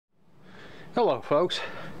Hello folks,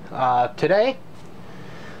 today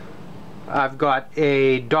I've got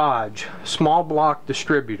a Dodge small block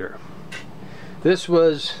distributor. This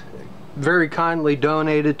was very kindly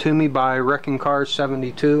donated to me by Wrecking Cars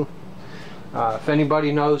 72. If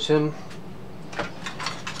anybody knows him,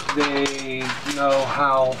 they know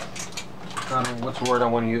how, I don't know what's the word I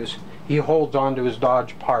want to use, he holds on to his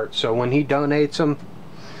Dodge parts. So when he donates them,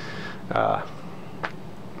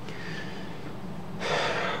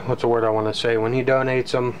 what's the word I want to say? When he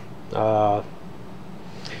donates them,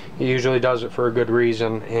 he usually does it for a good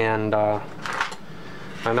reason, and I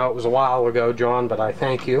know it was a while ago, John, but I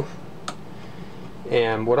thank you.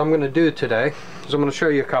 And what I'm going to do today is I'm going to show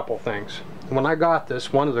you a couple things. When I got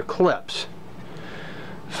this, one of the clips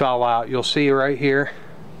fell out. You'll see right here,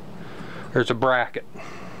 there's a bracket.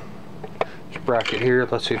 There's a bracket here.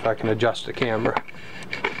 Let's see if I can adjust the camera.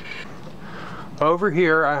 Over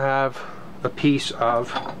here I have a piece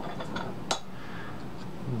of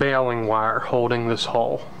baling wire holding this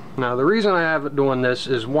hole. Now the reason I have it doing this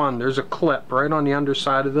is, one, there's a clip right on the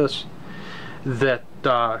underside of this that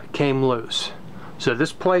came loose. So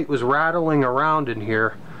this plate was rattling around in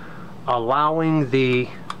here, allowing the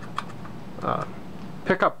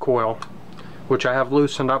pickup coil, which I have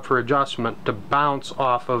loosened up for adjustment, to bounce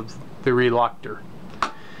off of the reluctor.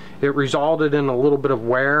 It resulted in a little bit of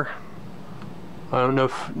wear. I don't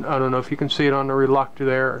know if you can see it on the reluctor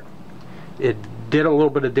there. It did a little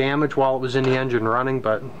bit of damage while it was in the engine running,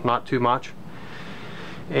 but not too much.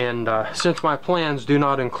 And since my plans do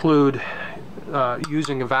not include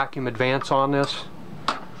using a vacuum advance on this,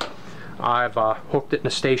 I've hooked it in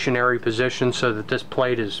a stationary position so that this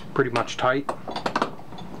plate is pretty much tight.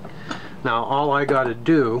 Now all I got to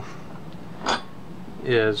do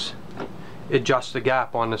is adjust the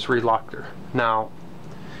gap on this reluctor. Now,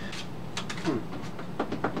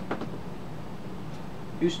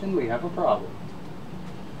 Houston, we have a problem.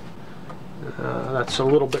 That's a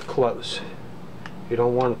little bit close. You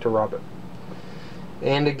don't want it to rub it.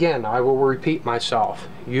 And again, I will repeat myself.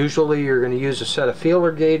 Usually you're going to use a set of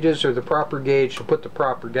feeler gauges or the proper gauge to put the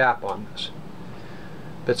proper gap on this.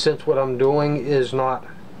 But since what I'm doing is not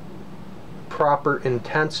proper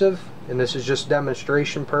intensive, and this is just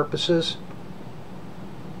demonstration purposes,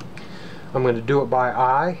 I'm going to do it by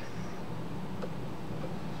eye.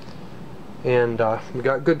 And we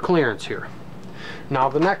got good clearance here. Now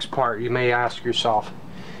the next part, you may ask yourself,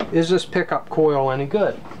 is this pickup coil any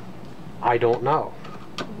good? I don't know.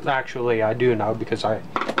 Actually I do know, because I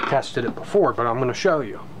tested it before, but I'm going to show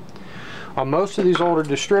you. On most of these older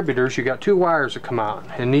distributors, you got two wires that come out,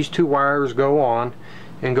 and these two wires go on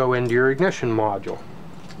and go into your ignition module.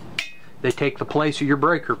 They take the place of your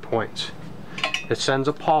breaker points. It sends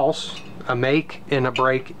a pulse, a make and a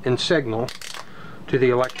break and signal to the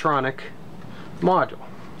electronic module.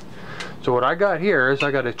 So what I got here is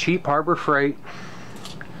I got a cheap Harbor Freight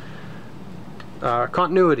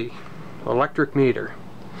continuity electric meter,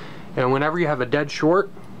 and whenever you have a dead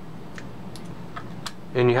short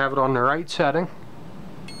and you have it on the right setting,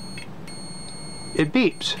 it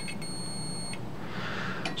beeps.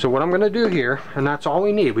 So what I'm going to do here, and that's all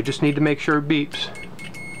we need, we just need to make sure it beeps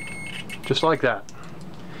just like that.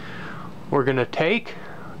 We're going to take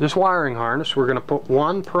this wiring harness, we're going to put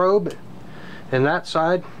one probe in that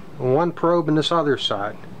side and one probe in this other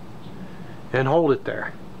side and hold it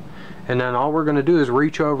there. And then all we're going to do is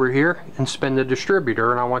reach over here and spin the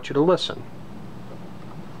distributor, and I want you to listen.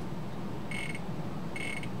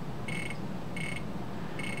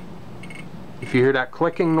 If you hear that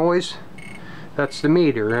clicking noise, that's the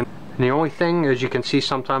meter. And the only thing, as you can see,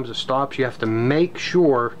 sometimes it stops. You have to make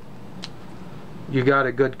sure you got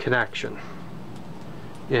a good connection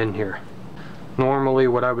in here. Normally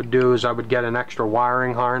what I would do is I would get an extra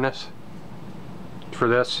wiring harness for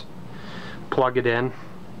this, plug it in,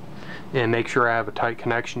 and make sure I have a tight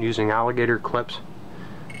connection using alligator clips.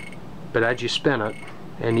 But as you spin it,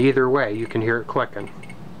 and either way you can hear it clicking.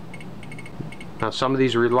 Now some of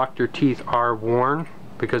these reluctor teeth are worn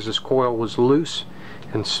because this coil was loose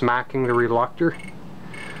and smacking the reluctor,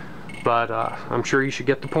 but I'm sure you should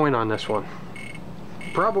get the point on this one.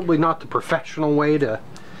 Probably not the professional way to,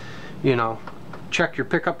 you know, check your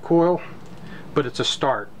pickup coil, but it's a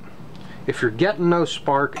start. If you're getting no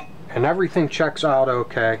spark and everything checks out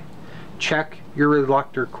okay, check your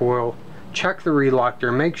reluctor coil, check the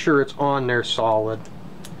reluctor, make sure it's on there solid,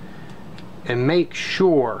 and make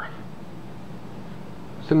sure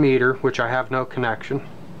the meter, which I have no connection,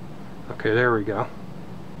 okay, there we go,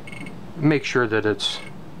 make sure that it's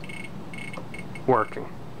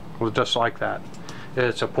working. Well, just like that.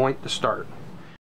 It's a point to start.